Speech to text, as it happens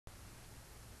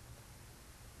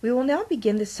We will now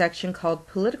begin the section called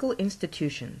Political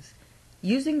Institutions,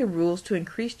 using the rules to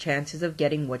increase chances of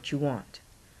getting what you want.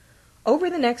 Over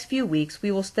the next few weeks,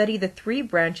 we will study the three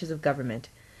branches of government,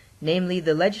 namely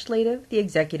the legislative, the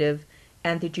executive,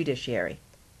 and the judiciary.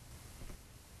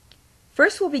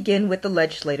 First, we'll begin with the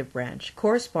legislative branch,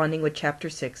 corresponding with Chapter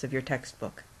 6 of your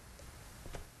textbook.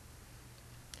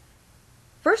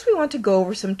 First, we want to go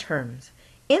over some terms.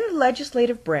 In the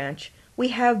legislative branch, we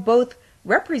have both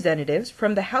representatives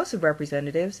from the House of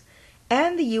Representatives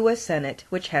and the U.S. Senate,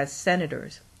 which has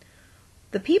senators.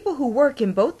 The people who work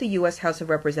in both the U.S. House of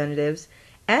Representatives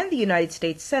and the United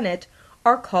States Senate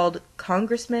are called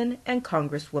congressmen and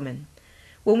congresswomen.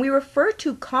 When we refer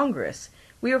to Congress,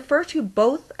 we refer to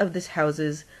both of these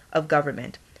houses of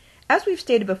government. As we've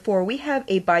stated before, we have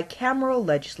a bicameral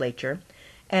legislature,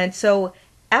 and so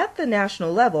at the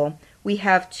national level, we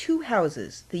have two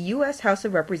houses, the U.S. House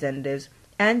of Representatives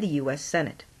and the U.S.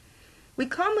 Senate. We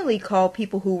commonly call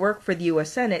people who work for the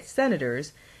U.S. Senate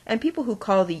senators, and people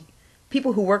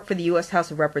who work for the U.S. House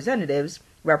of Representatives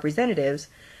representatives.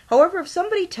 However, if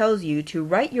somebody tells you to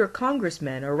write your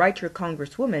congressman or write your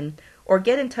congresswoman or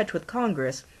get in touch with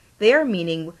Congress, they are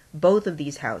meaning both of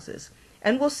these houses,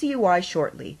 and we'll see why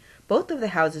shortly. Both of the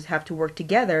houses have to work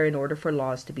together in order for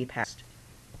laws to be passed.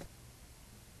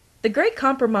 The Great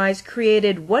Compromise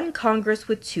created one Congress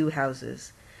with two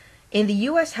houses. In the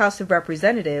U.S. House of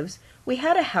Representatives, we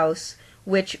had a house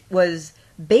which was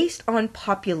based on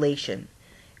population.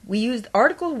 We used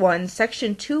Article 1,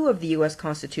 Section 2 of the U.S.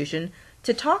 Constitution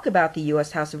to talk about the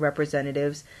U.S. House of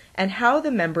Representatives and how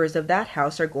the members of that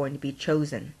house are going to be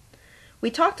chosen.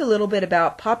 We talked a little bit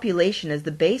about population as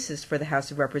the basis for the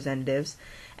House of Representatives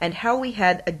and how we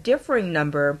had a differing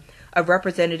number of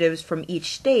representatives from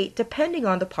each state depending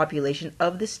on the population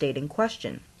of the state in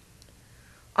question.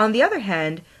 On the other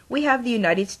hand, we have the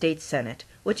United States Senate,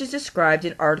 which is described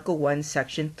in Article 1,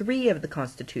 Section 3 of the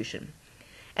Constitution.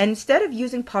 And instead of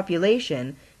using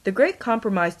population, the Great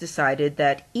Compromise decided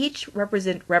that each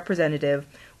representative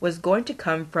was going to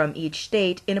come from each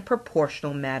state in a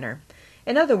proportional manner.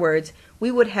 In other words, we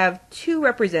would have two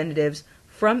representatives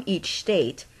from each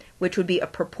state, which would be a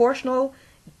proportional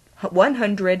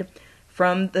 100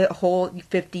 from the whole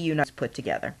 50 United States put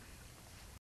together.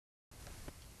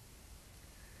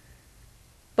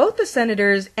 Both the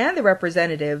senators and the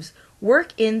representatives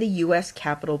work in the U.S.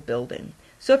 Capitol building.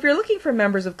 So if you're looking for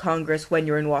members of Congress when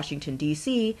you're in Washington,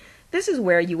 D.C., this is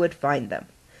where you would find them.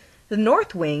 The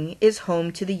North Wing is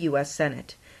home to the U.S.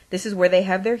 Senate. This is where they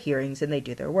have their hearings and they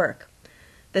do their work.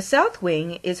 The South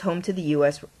Wing is home to the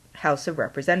U.S. House of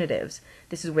Representatives.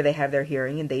 This is where they have their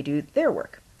hearing and they do their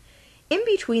work. In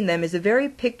between them is a very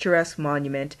picturesque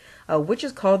monument, which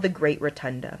is called the Great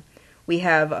Rotunda. We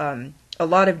have a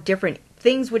lot of different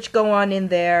things which go on in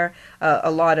there. A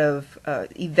lot of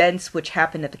events which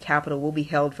happen at the Capitol will be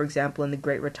held, for example, in the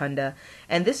Great Rotunda.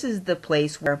 And this is the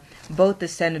place where both the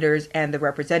senators and the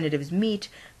representatives meet,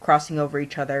 crossing over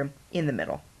each other in the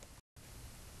middle.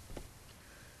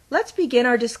 Let's begin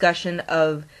our discussion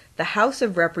of the House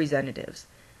of Representatives.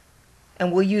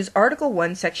 And we'll use Article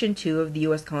 1, Section 2 of the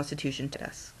U.S. Constitution to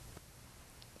us.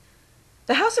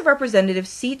 The House of Representatives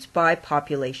seats by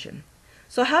population.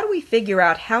 So how do we figure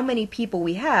out how many people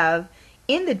we have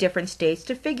in the different states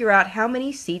to figure out how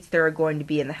many seats there are going to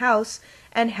be in the House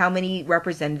and how many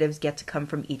representatives get to come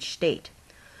from each state?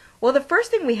 Well, the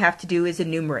first thing we have to do is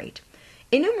enumerate.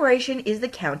 Enumeration is the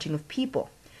counting of people.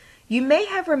 You may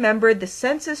have remembered the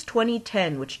Census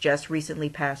 2010, which just recently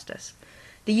passed us.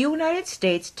 The United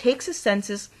States takes a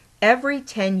census every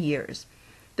 10 years.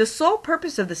 The sole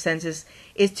purpose of the census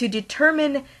is to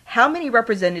determine how many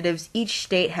representatives each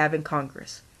state have in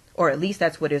Congress, or at least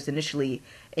that's what it was initially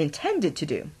intended to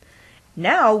do.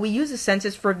 Now we use the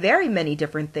census for very many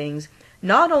different things,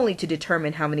 not only to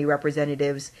determine how many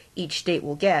representatives each state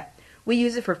will get. We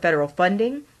use it for federal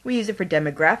funding, we use it for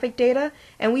demographic data,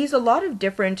 and we use a lot of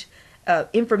different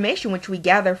information which we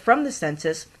gather from the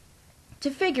census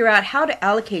to figure out how to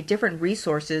allocate different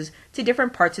resources to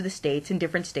different parts of the states and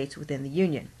different states within the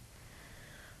Union.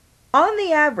 On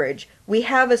the average, we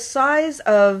have a size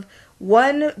of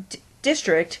one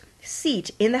district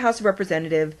seat in the House of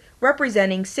Representatives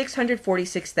representing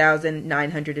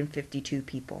 646,952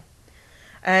 people.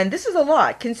 And this is a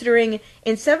lot, considering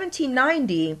in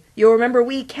 1790, you'll remember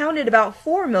we counted about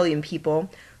 4 million people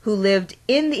who lived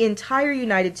in the entire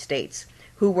United States,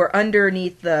 who were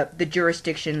underneath the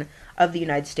jurisdiction of the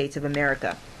United States of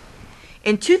America.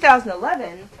 In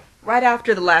 2011, right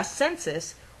after the last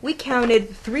census, we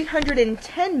counted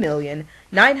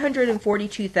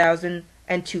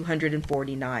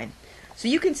 310,942,249. So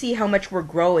you can see how much we're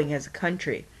growing as a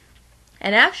country.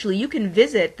 And actually, you can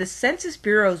visit the Census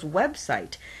Bureau's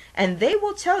website, and they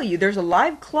will tell you there's a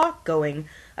live clock going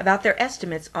about their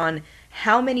estimates on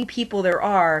how many people there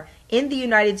are in the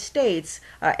United States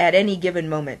at any given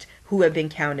moment who have been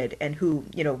counted and who,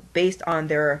 based on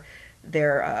their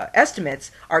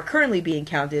estimates, are currently being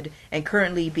counted and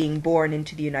currently being born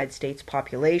into the United States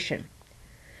population.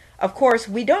 Of course,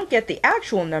 we don't get the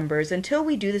actual numbers until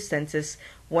we do the census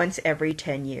once every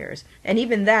 10 years. And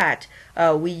even that,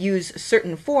 we use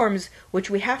certain forms which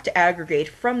we have to aggregate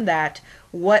from that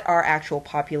what our actual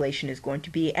population is going to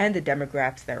be and the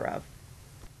demographics thereof.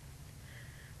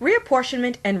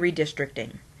 Reapportionment and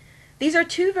redistricting. These are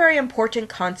two very important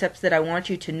concepts that I want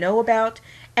you to know about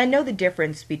and know the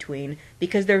difference between,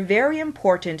 because they're very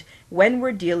important when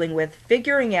we're dealing with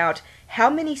figuring out how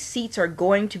many seats are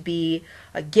going to be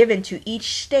given to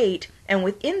each state, and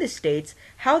within the states,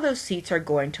 how those seats are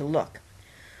going to look.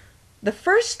 The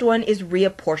first one is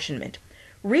reapportionment.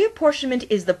 Reapportionment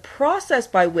is the process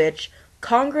by which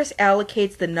Congress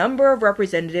allocates the number of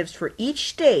representatives for each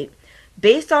state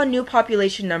based on new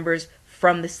population numbers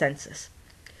from the census.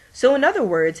 So in other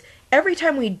words, every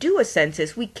time we do a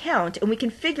census, we count and we can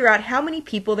figure out how many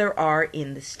people there are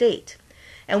in the state.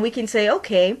 And we can say,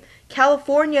 okay,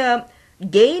 California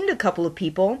gained a couple of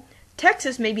people,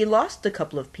 Texas maybe lost a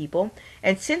couple of people,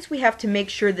 and since we have to make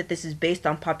sure that this is based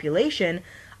on population,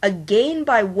 a gain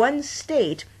by one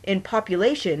state in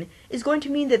population is going to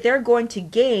mean that they're going to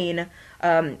gain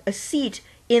a seat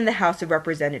in the House of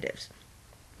Representatives.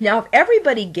 Now, if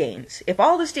everybody gains, if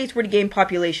all the states were to gain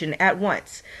population at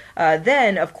once,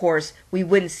 then, of course, we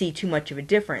wouldn't see too much of a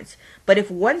difference. But if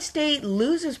one state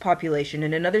loses population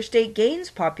and another state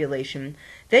gains population,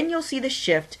 then you'll see the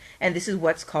shift, and this is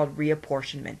what's called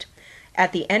reapportionment.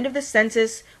 At the end of the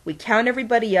census, we count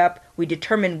everybody up, we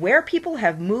determine where people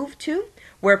have moved to,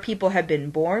 where people have been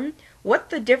born,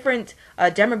 what the different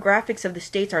demographics of the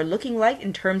states are looking like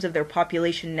in terms of their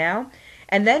population now,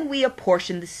 and then we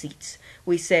apportion the seats.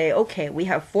 We say, okay, we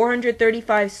have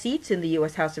 435 seats in the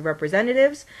U.S. House of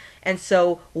Representatives, and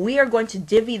so we are going to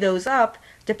divvy those up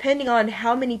depending on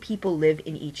how many people live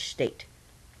in each state.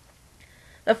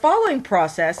 The following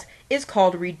process is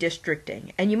called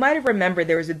redistricting, and you might have remembered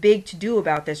there was a big to-do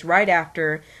about this right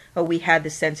after we had the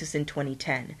census in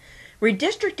 2010.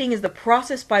 Redistricting is the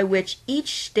process by which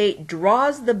each state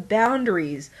draws the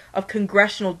boundaries of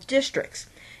congressional districts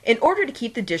in order to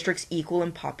keep the districts equal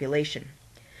in population.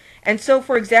 And so,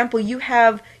 for example, you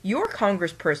have your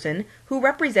congressperson who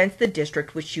represents the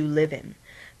district which you live in.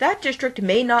 That district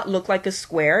may not look like a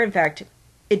square. In fact,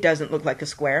 it doesn't look like a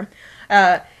square,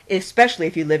 especially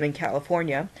if you live in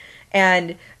California.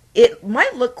 And it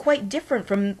might look quite different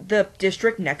from the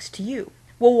district next to you.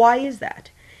 Well, why is that?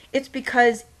 It's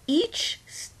because each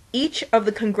of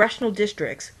the congressional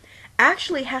districts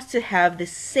actually has to have the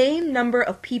same number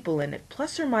of people in it,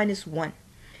 plus or minus one.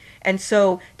 And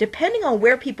so, depending on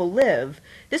where people live,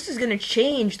 this is going to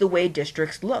change the way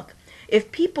districts look.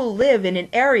 If people live in an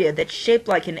area that's shaped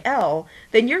like an L,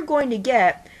 then you're going to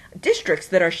get districts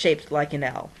that are shaped like an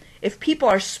L. If people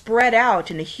are spread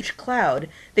out in a huge cloud,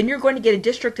 then you're going to get a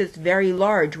district that's very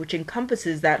large, which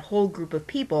encompasses that whole group of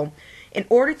people, in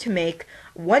order to make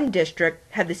one district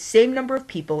have the same number of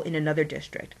people in another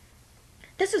district.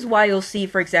 This is why you'll see,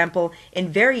 for example,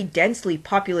 in very densely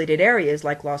populated areas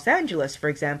like Los Angeles, for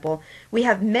example, we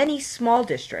have many small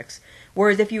districts.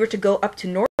 Whereas if you were to go up to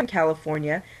Northern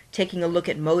California, taking a look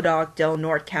at Modoc, Del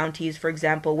Norte counties, for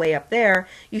example, way up there,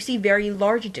 you see very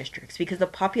large districts because the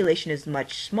population is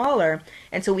much smaller,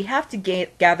 and so we have to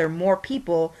gather more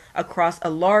people across a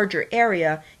larger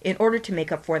area in order to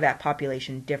make up for that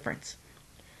population difference.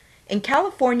 In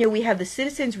California, we have the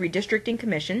Citizens Redistricting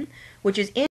Commission, which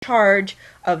is in charge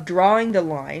of drawing the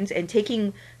lines and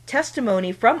taking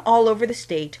testimony from all over the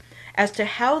state as to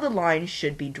how the lines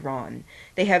should be drawn.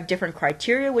 They have different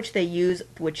criteria which they use,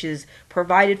 which is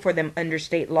provided for them under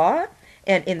state law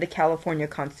and in the California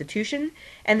Constitution,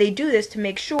 and they do this to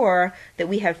make sure that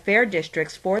we have fair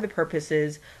districts for the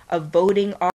purposes of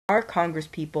voting our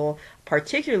congresspeople,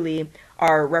 particularly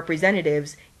our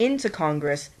representatives, into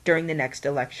Congress during the next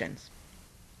elections.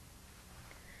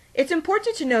 It's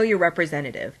important to know your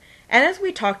representative, and as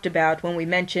we talked about when we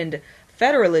mentioned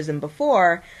federalism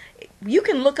before, you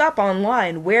can look up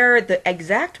online where the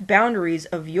exact boundaries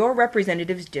of your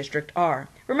representative's district are.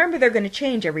 Remember, they're going to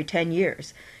change every 10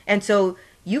 years, and so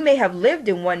you may have lived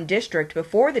in one district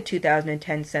before the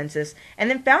 2010 census and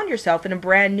then found yourself in a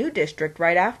brand new district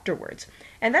right afterwards,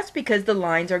 and that's because the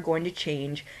lines are going to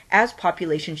change as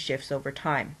population shifts over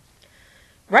time.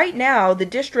 Right now, the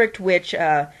district which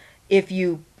If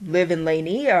you live in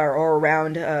Laney or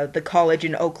around the college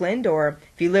in Oakland, or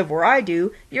if you live where I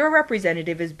do, your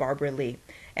representative is Barbara Lee,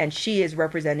 and she is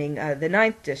representing the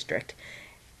 9th District.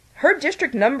 Her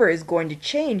district number is going to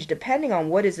change depending on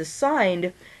what is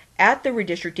assigned at the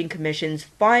redistricting commission's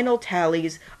final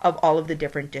tallies of all of the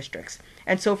different districts.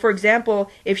 And so, for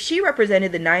example, if she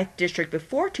represented the 9th District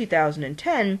before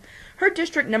 2010, her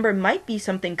district number might be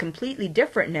something completely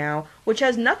different now, which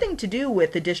has nothing to do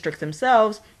with the districts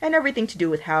themselves and everything to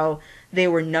do with how they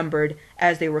were numbered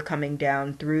as they were coming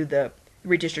down through the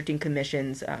redistricting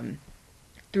commissions,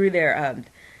 through their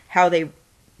how they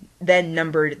then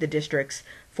numbered the districts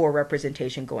for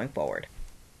representation going forward.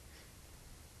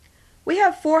 We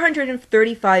have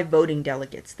 435 voting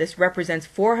delegates. This represents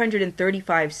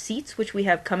 435 seats which we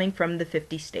have coming from the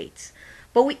 50 states.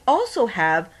 But we also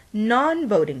have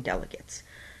non-voting delegates.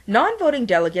 Non-voting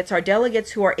delegates are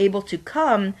delegates who are able to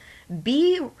come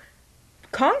be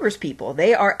congresspeople.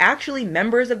 They are actually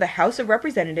members of the House of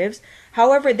Representatives.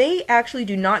 However, they actually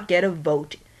do not get a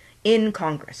vote in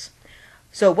Congress.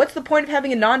 So what's the point of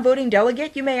having a non-voting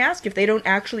delegate, you may ask, if they don't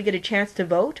actually get a chance to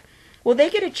vote? Well,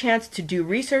 they get a chance to do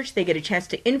research, they get a chance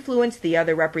to influence the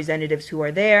other representatives who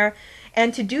are there,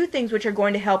 and to do things which are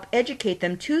going to help educate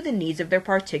them to the needs of their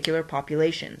particular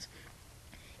populations.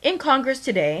 In Congress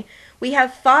today, we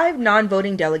have 5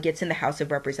 non-voting delegates in the House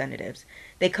of Representatives.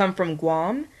 They come from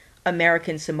Guam,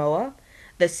 American Samoa,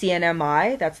 the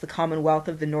CNMI, that's the Commonwealth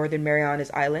of the Northern Marianas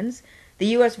Islands, the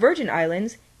U.S. Virgin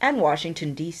Islands, and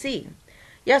Washington, D.C.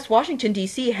 Yes, Washington,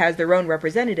 D.C. has their own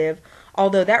representative,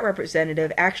 although that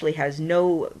representative actually has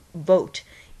no vote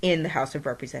in the House of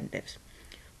Representatives.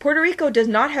 Puerto Rico does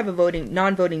not have a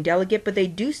non-voting delegate, but they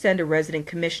do send a resident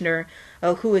commissioner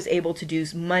who is able to do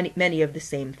many of the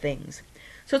same things.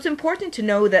 So it's important to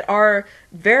know that our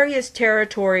various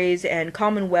territories and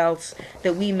commonwealths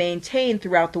that we maintain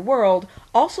throughout the world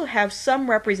also have some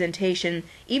representation,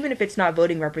 even if it's not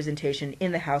voting representation,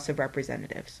 in the House of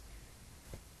Representatives.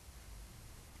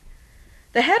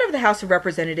 The head of the House of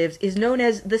Representatives is known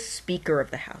as the Speaker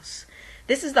of the House.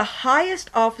 This is the highest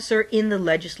officer in the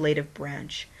legislative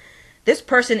branch. This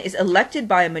person is elected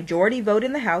by a majority vote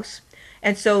in the House,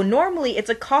 and so normally it's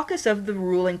a caucus of the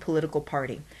ruling political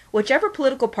party. Whichever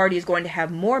political party is going to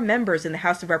have more members in the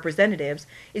House of Representatives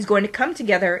is going to come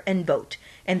together and vote,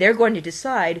 and they're going to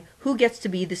decide who gets to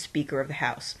be the Speaker of the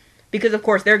House. Because, of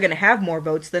course, they're going to have more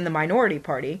votes than the minority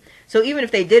party. So even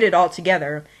if they did it all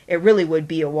together, it really would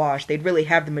be a wash. They'd really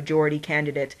have the majority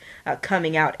candidate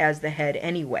coming out as the head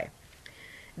anyway.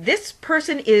 This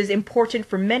person is important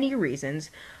for many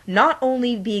reasons, not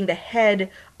only being the head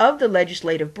of the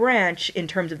legislative branch in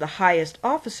terms of the highest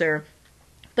officer,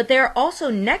 but they are also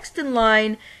next in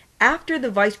line after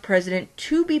the vice president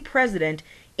to be president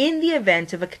in the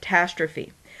event of a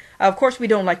catastrophe. Of course, we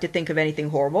don't like to think of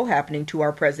anything horrible happening to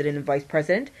our president and vice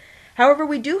president. However,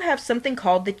 we do have something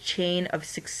called the chain of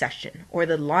succession, or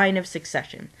the line of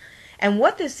succession. And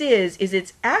what this is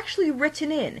it's actually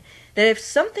written in that if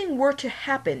something were to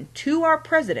happen to our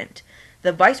president,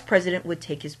 the vice president would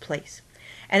take his place.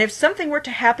 And if something were to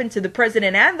happen to the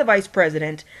president and the vice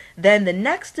president, then the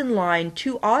next in line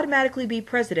to automatically be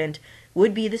president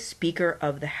would be the Speaker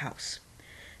of the House.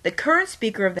 The current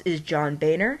Speaker of the House is John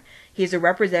Boehner. He's a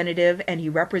representative, and he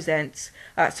represents,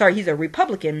 he's a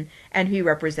Republican, and he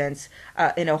represents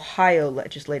an Ohio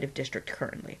legislative district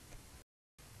currently.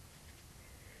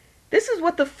 This is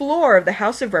what the floor of the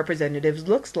House of Representatives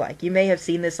looks like. You may have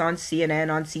seen this on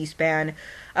CNN, on C-SPAN.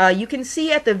 You can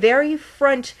see at the very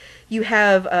front, you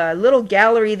have a little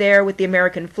gallery there with the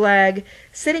American flag.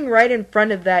 Sitting right in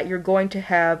front of that, you're going to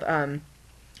have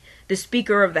the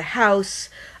Speaker of the House.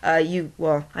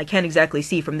 Well, I can't exactly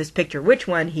see from this picture which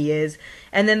one he is,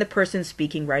 and then the person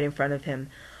speaking right in front of him.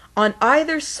 On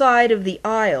either side of the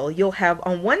aisle, you'll have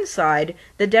on one side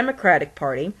the Democratic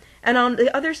Party, and on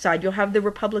the other side you'll have the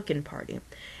Republican Party.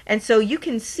 And so you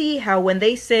can see how when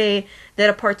they say that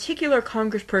a particular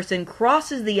congressperson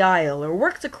crosses the aisle or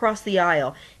works across the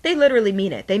aisle, they literally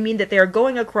mean it. They mean that they are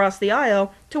going across the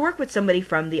aisle to work with somebody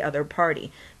from the other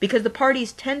party, because the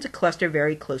parties tend to cluster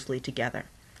very closely together.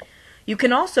 You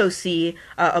can also see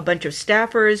a bunch of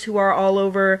staffers who are all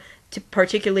over,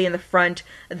 particularly in the front.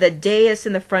 The dais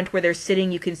in the front where they're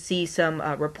sitting, you can see some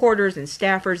reporters and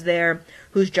staffers there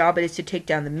whose job it is to take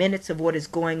down the minutes of what is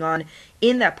going on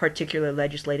in that particular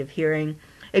legislative hearing.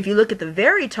 If you look at the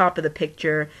very top of the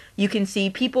picture, you can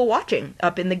see people watching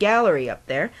up in the gallery up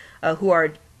there who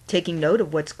are taking note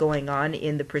of what's going on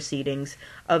in the proceedings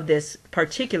of this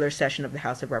particular session of the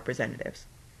House of Representatives.